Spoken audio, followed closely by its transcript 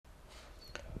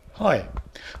Hi,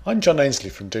 I'm John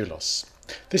Ainsley from Doulos.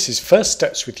 This is First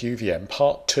Steps with UVM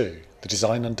Part 2, the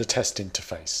Design Under Test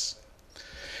interface.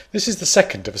 This is the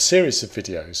second of a series of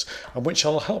videos on which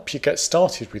I'll help you get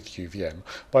started with UVM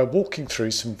by walking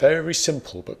through some very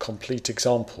simple but complete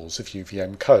examples of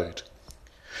UVM code.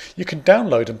 You can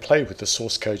download and play with the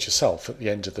source code yourself at the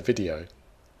end of the video.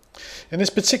 In this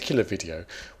particular video,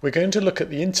 we're going to look at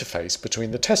the interface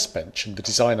between the test bench and the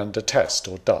Design Under Test,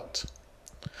 or DUT.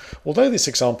 Although this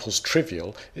example's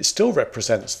trivial, it still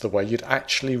represents the way you'd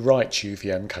actually write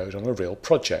UVM code on a real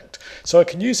project, so I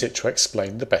can use it to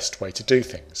explain the best way to do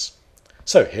things.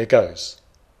 So here goes.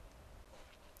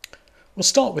 We'll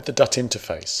start with the DUT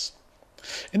interface.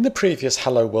 In the previous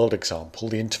Hello World example,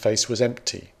 the interface was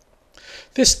empty.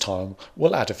 This time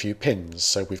we'll add a few pins,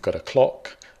 so we've got a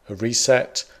clock, a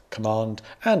reset, command,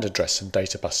 and address and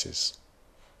data buses.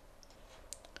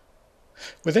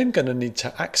 We're then going to need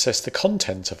to access the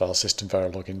content of our System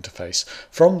Verilog interface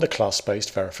from the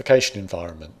class-based verification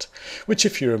environment, which,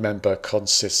 if you remember,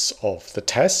 consists of the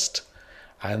test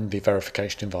and the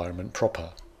verification environment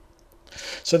proper.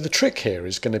 So the trick here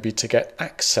is going to be to get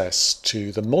access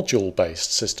to the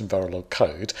module-based System Verilog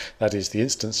code, that is the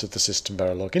instance of the System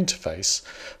Verilog interface,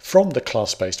 from the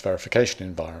class-based verification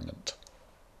environment.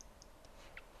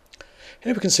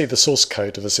 Here we can see the source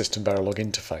code of the System Verilog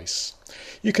interface.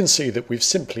 You can see that we've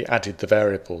simply added the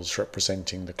variables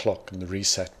representing the clock and the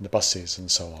reset and the buses and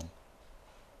so on.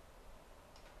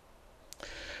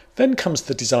 Then comes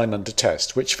the Design Under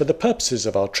Test, which for the purposes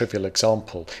of our trivial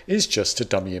example is just a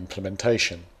dummy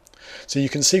implementation. So you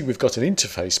can see we've got an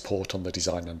interface port on the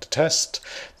Design Under Test,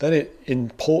 then it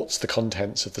imports the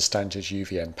contents of the standard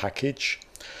UVM package,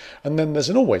 and then there's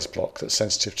an always block that's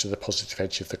sensitive to the positive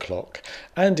edge of the clock,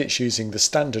 and it's using the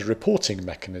standard reporting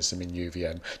mechanism in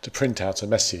UVM to print out a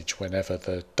message whenever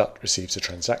the DUT receives a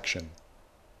transaction.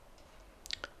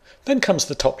 Then comes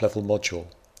the top level module.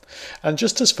 And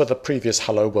just as for the previous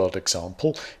Hello World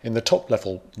example, in the top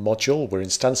level module we're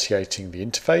instantiating the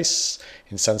interface,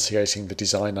 instantiating the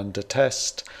Design Under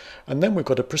Test, and then we've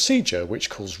got a procedure which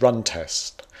calls run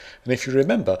test. And if you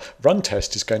remember, run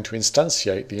test is going to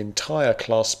instantiate the entire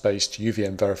class-based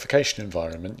UVM verification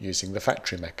environment using the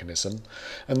factory mechanism,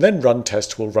 and then run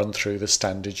test will run through the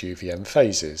standard UVM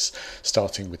phases,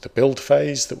 starting with the build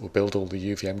phase that will build all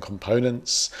the UVM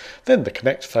components, then the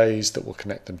connect phase that will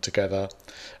connect them together,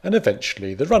 and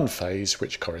eventually the run phase,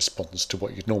 which corresponds to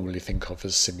what you'd normally think of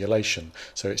as simulation.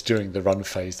 So it's during the run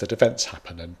phase that events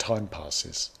happen and time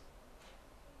passes.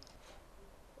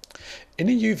 In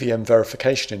a UVM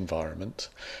verification environment,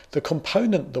 the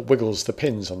component that wiggles the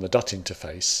pins on the DUT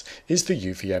interface is the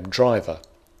UVM driver.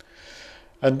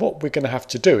 And what we're going to have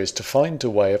to do is to find a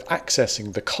way of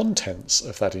accessing the contents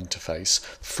of that interface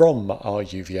from our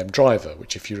UVM driver,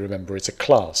 which, if you remember, is a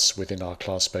class within our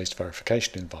class-based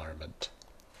verification environment.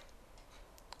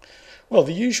 Well,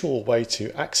 the usual way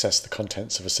to access the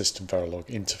contents of a System Verilog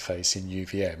interface in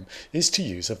UVM is to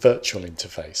use a virtual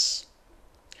interface.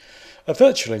 A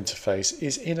virtual interface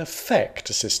is in effect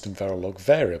a System Verilog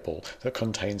variable that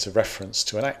contains a reference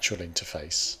to an actual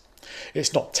interface.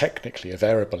 It's not technically a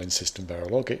variable in System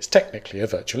Verilog, it's technically a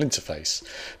virtual interface,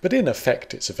 but in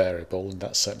effect it's a variable, and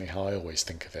that's certainly how I always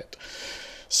think of it.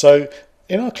 So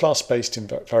in our class-based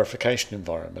verification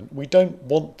environment, we don't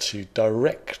want to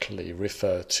directly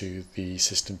refer to the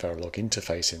System Verilog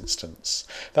interface instance.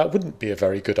 That wouldn't be a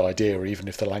very good idea, even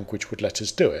if the language would let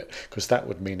us do it, because that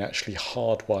would mean actually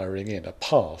hardwiring in a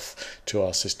path to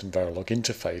our System Verilog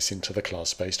interface into the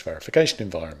class-based verification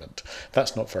environment.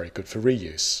 That's not very good for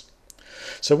reuse.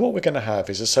 So what we're going to have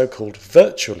is a so-called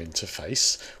virtual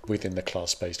interface within the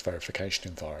class-based verification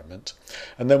environment,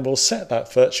 and then we'll set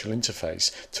that virtual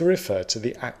interface to refer to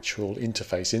the actual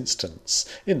interface instance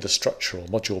in the structural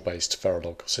module-based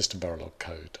Verilog, System Verilog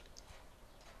code.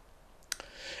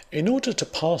 In order to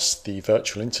pass the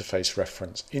virtual interface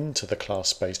reference into the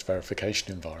class-based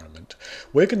verification environment,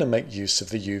 we're going to make use of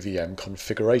the UVM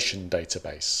configuration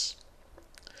database.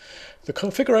 The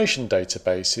configuration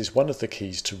database is one of the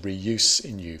keys to reuse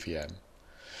in UVM.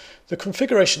 The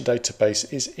configuration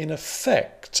database is in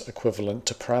effect equivalent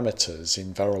to parameters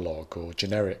in Verilog or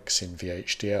generics in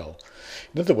VHDL.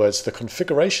 In other words, the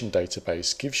configuration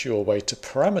database gives you a way to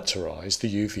parameterize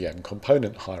the UVM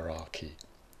component hierarchy.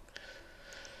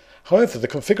 However, the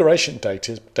configuration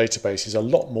database is a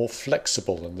lot more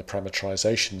flexible than the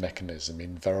parameterization mechanism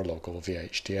in Verilog or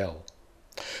VHDL.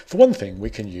 For one thing, we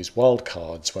can use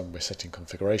wildcards when we're setting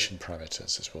configuration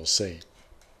parameters, as we'll see.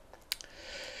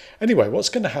 Anyway, what's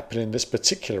going to happen in this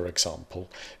particular example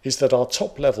is that our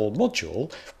top-level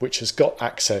module, which has got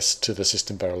access to the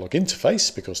System Verilog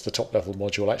interface, because the top-level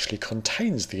module actually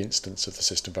contains the instance of the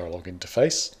System Verilog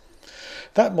interface,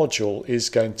 that module is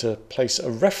going to place a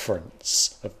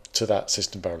reference to that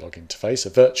System Verilog interface, a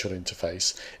virtual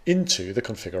interface, into the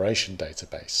configuration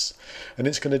database. And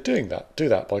it's going to do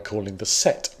that by calling the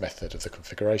set method of the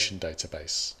configuration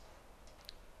database.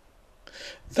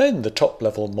 Then the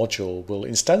top-level module will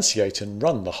instantiate and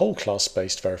run the whole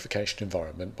class-based verification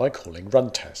environment by calling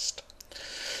runTest.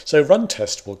 So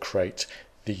runTest will create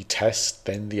the test,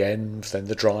 then the env, then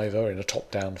the driver in a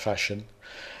top-down fashion.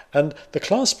 And the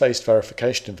class-based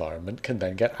verification environment can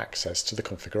then get access to the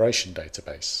configuration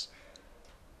database.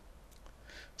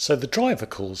 So the driver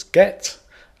calls get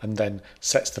and then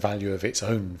sets the value of its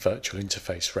own virtual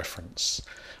interface reference.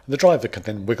 And the driver can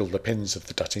then wiggle the pins of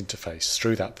the DUT interface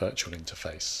through that virtual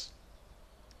interface.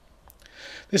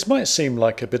 This might seem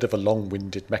like a bit of a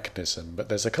long-winded mechanism, but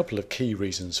there's a couple of key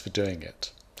reasons for doing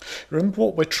it. Remember,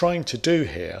 what we're trying to do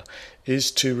here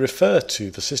is to refer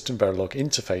to the System Verilog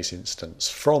interface instance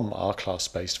from our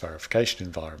class-based verification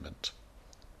environment.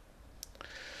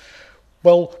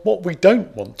 Well, what we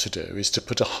don't want to do is to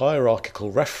put a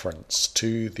hierarchical reference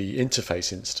to the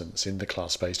interface instance in the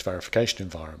class-based verification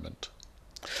environment.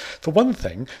 For one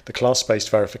thing, the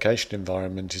class-based verification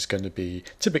environment is going to be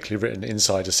typically written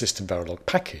inside a System Verilog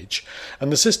package,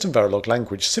 and the System Verilog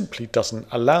language simply doesn't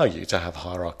allow you to have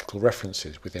hierarchical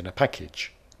references within a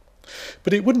package.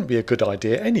 But it wouldn't be a good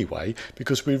idea anyway,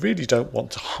 because we really don't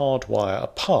want to hardwire a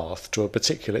path to a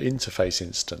particular interface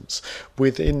instance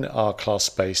within our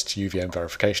class-based UVM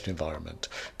verification environment,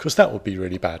 because that would be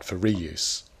really bad for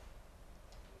reuse.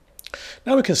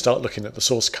 Now we can start looking at the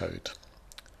source code.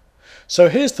 So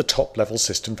here's the top-level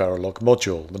System Verilog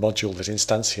module, the module that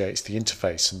instantiates the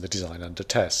interface and the design under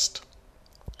test.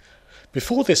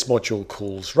 Before this module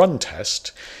calls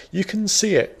runTest, you can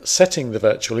see it setting the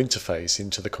virtual interface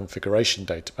into the configuration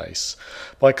database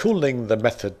by calling the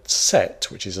method set,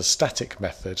 which is a static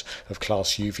method of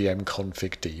class UVM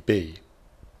config DB.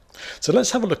 So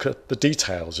let's have a look at the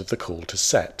details of the call to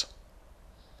set.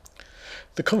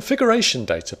 The configuration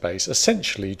database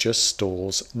essentially just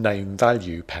stores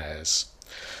name-value pairs.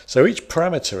 So each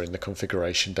parameter in the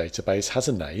configuration database has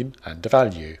a name and a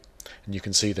value, and you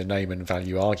can see the name and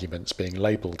value arguments being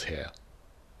labelled here.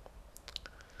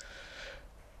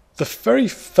 The very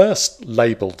first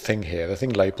labelled thing here, the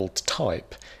thing labelled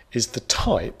type, is the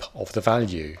type of the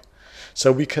value.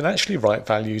 So we can actually write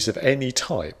values of any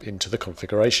type into the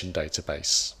configuration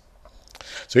database.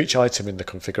 So each item in the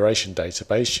configuration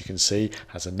database, you can see,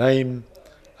 has a name,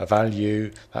 a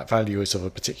value. That value is of a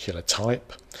particular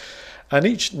type. And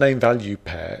each name-value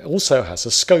pair also has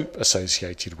a scope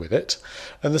associated with it,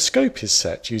 and the scope is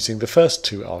set using the first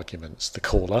two arguments, the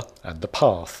caller and the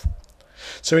path.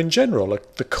 So in general,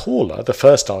 the caller, the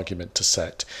first argument to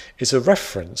set, is a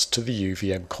reference to the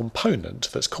UVM component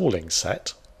that's calling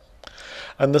set.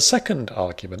 And the second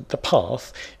argument, the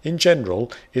path, in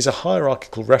general is a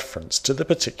hierarchical reference to the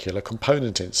particular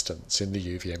component instance in the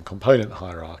UVM component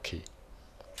hierarchy.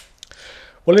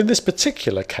 Well, in this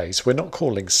particular case, we're not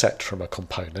calling set from a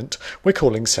component, we're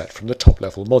calling set from the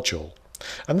top-level module.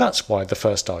 And that's why the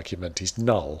first argument is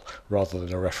null, rather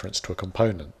than a reference to a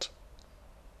component.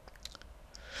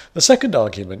 The second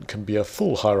argument can be a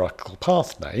full hierarchical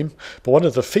path name, but one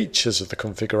of the features of the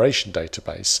configuration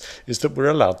database is that we're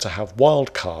allowed to have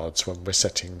wildcards when we're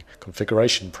setting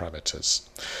configuration parameters.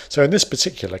 So in this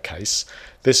particular case,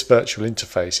 this virtual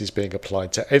interface is being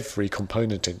applied to every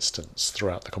component instance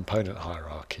throughout the component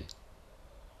hierarchy.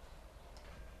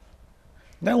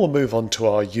 Now we'll move on to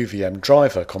our UVM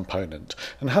driver component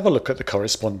and have a look at the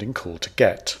corresponding call to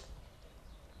get.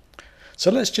 So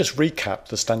let's just recap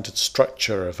the standard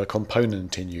structure of a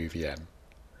component in UVM.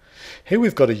 Here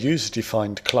we've got a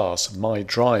user-defined class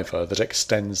myDriver that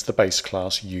extends the base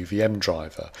class UVM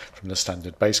driver from the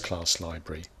standard base class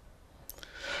library.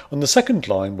 On the second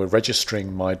line, we're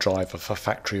registering myDriver for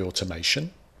factory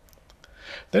automation.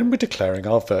 Then we're declaring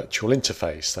our virtual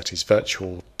interface, that is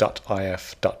virtual.if.vi,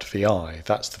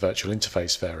 that's the virtual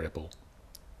interface variable.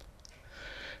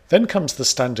 Then comes the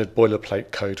standard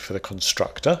boilerplate code for the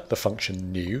constructor, the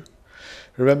function new.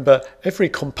 Remember, every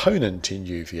component in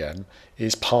UVM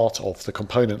is part of the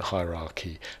component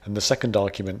hierarchy, and the second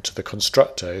argument to the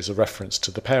constructor is a reference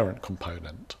to the parent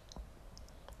component.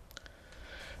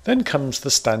 Then comes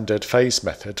the standard phase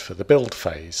method for the build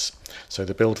phase. So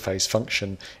the build phase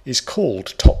function is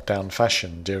called top-down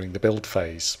fashion during the build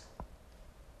phase.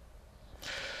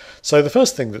 So the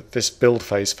first thing that this build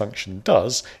phase function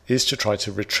does is to try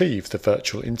to retrieve the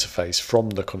virtual interface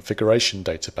from the configuration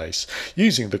database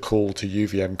using the call to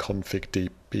UVM config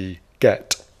db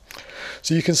get.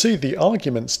 So you can see the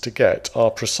arguments to get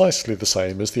are precisely the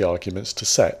same as the arguments to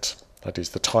set. That is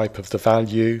the type of the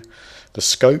value, the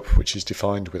scope, which is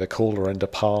defined with a caller and a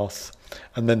path,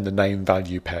 and then the name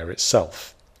value pair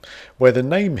itself, where the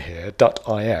name here,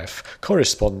 .if,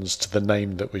 corresponds to the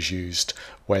name that was used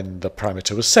when the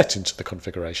parameter was set into the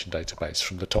configuration database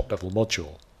from the top-level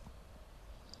module.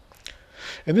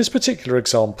 In this particular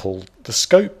example, the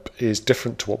scope is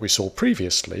different to what we saw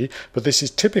previously, but this is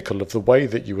typical of the way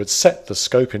that you would set the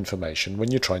scope information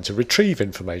when you're trying to retrieve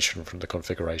information from the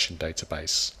configuration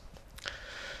database.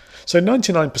 So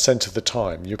 99% of the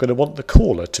time, you're going to want the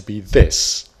caller to be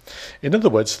this. In other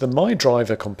words, the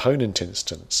MyDriver component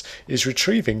instance is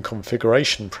retrieving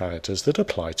configuration parameters that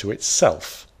apply to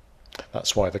itself.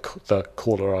 That's why the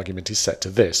caller argument is set to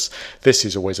this. This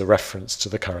is always a reference to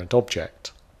the current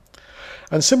object.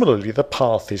 And similarly, the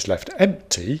path is left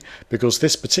empty because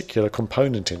this particular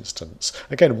component instance,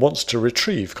 again, wants to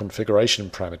retrieve configuration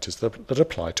parameters that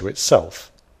apply to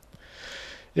itself.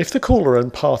 If the caller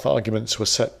and path arguments were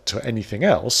set to anything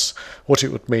else, what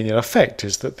it would mean in effect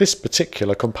is that this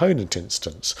particular component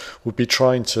instance would be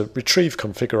trying to retrieve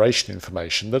configuration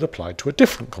information that applied to a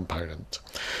different component,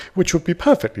 which would be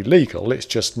perfectly legal, it's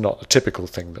just not a typical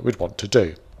thing that we'd want to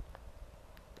do.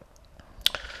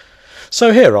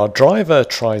 So here our driver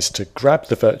tries to grab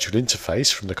the virtual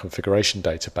interface from the configuration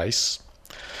database,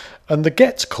 and the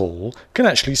get call can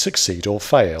actually succeed or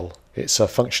fail. It's a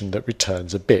function that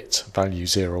returns a bit, value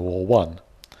 0 or 1.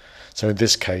 So in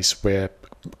this case we're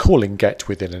calling get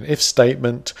within an if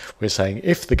statement. We're saying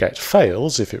if the get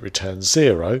fails, if it returns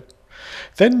 0,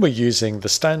 then we're using the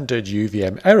standard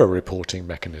UVM error reporting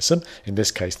mechanism, in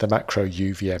this case the macro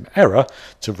UVM error,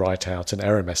 to write out an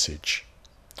error message.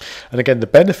 And again, the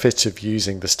benefit of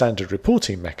using the standard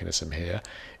reporting mechanism here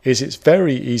is it's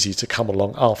very easy to come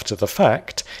along after the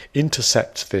fact,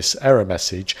 intercept this error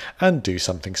message and do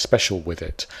something special with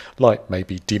it, like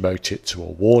maybe demote it to a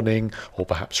warning or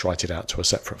perhaps write it out to a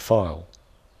separate file.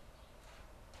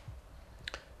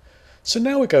 So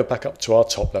now we go back up to our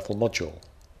top level module.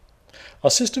 Our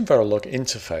System Verilog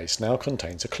interface now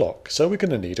contains a clock, so we're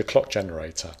going to need a clock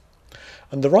generator.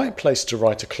 And the right place to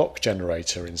write a clock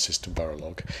generator in System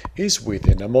Verilog is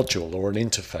within a module or an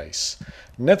interface,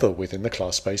 never within the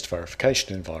class-based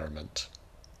verification environment.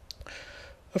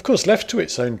 Of course, left to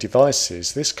its own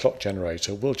devices, this clock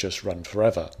generator will just run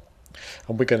forever,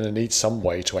 and we're going to need some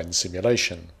way to end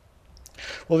simulation.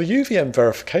 Well, the UVM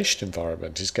verification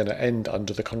environment is going to end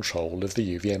under the control of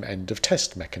the UVM end of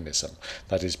test mechanism,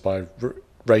 that is by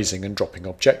raising and dropping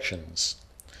objections.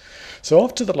 So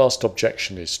after the last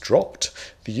objection is dropped,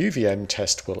 the UVM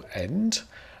test will end,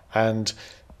 and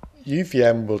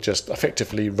UVM will just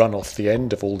effectively run off the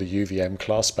end of all the UVM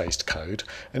class-based code,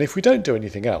 and if we don't do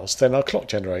anything else, then our clock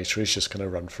generator is just going to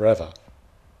run forever.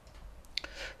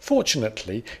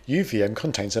 Fortunately, UVM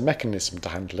contains a mechanism to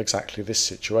handle exactly this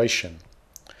situation.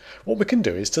 What we can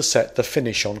do is to set the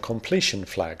finish on completion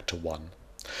flag to 1,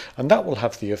 and that will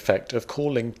have the effect of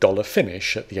calling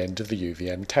 $finish at the end of the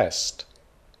UVM test.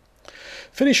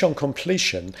 Finish on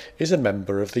completion is a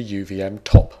member of the UVM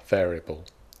top variable.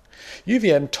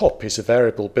 UVM top is a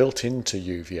variable built into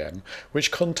UVM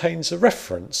which contains a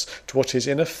reference to what is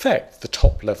in effect the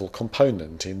top level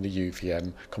component in the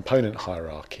UVM component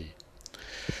hierarchy.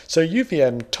 So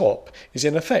UVM top is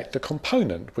in effect the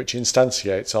component which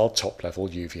instantiates our top level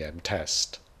UVM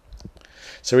test.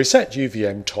 So we set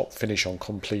UVM top finish on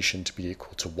completion to be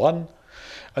equal to 1,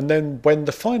 and then when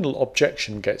the final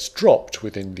objection gets dropped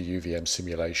within the UVM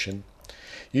simulation,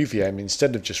 UVM,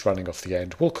 instead of just running off the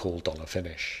end, will call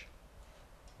 $finish.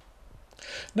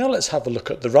 Now let's have a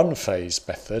look at the run phase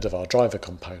method of our driver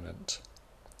component.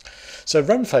 So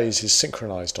run phase is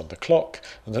synchronized on the clock,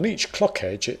 and on each clock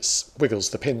edge it wiggles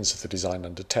the pins of the design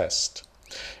under test.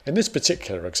 In this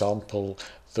particular example,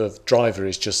 the driver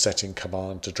is just setting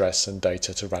command, address and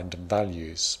data to random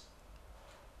values.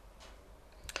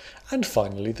 And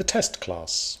finally, the test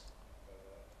class.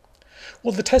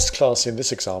 Well, the test class in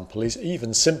this example is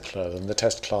even simpler than the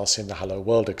test class in the Hello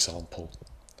World example.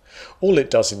 All it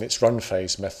does in its run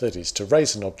phase method is to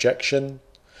raise an objection,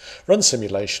 run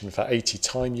simulation for 80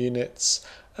 time units,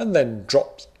 and then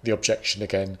drop the objection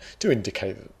again to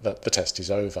indicate that the test is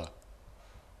over.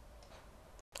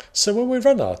 So when we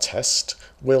run our test,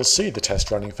 we'll see the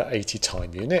test running for 80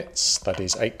 time units, that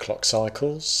is 8 clock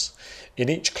cycles. In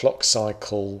each clock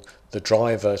cycle, the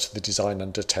driver to the design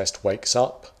under test wakes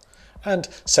up and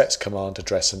sets command,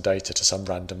 address and data to some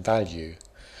random value.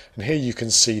 And here you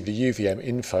can see the UVM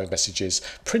info messages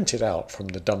printed out from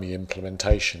the dummy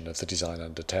implementation of the design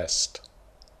under test.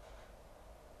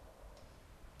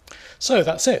 So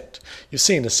that's it. You've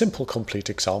seen a simple complete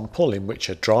example in which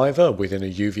a driver within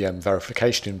a UVM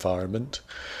verification environment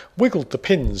wiggled the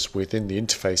pins within the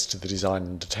interface to the design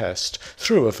under test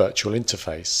through a virtual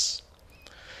interface.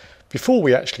 Before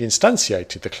we actually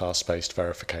instantiated the class-based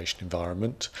verification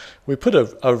environment, we put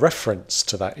a reference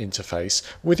to that interface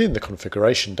within the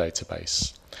configuration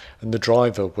database, and the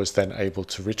driver was then able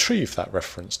to retrieve that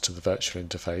reference to the virtual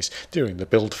interface during the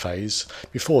build phase,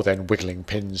 before then wiggling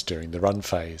pins during the run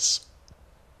phase.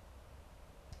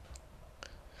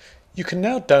 You can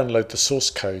now download the source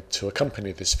code to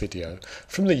accompany this video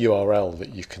from the URL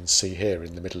that you can see here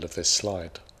in the middle of this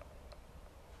slide.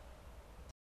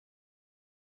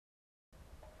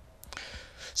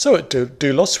 So at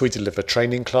Doulos we deliver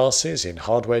training classes in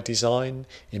hardware design,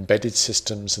 embedded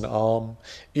systems and ARM,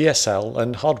 ESL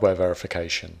and hardware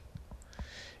verification.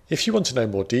 If you want to know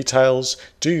more details,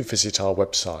 do visit our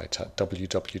website at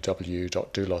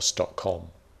www.doulos.com.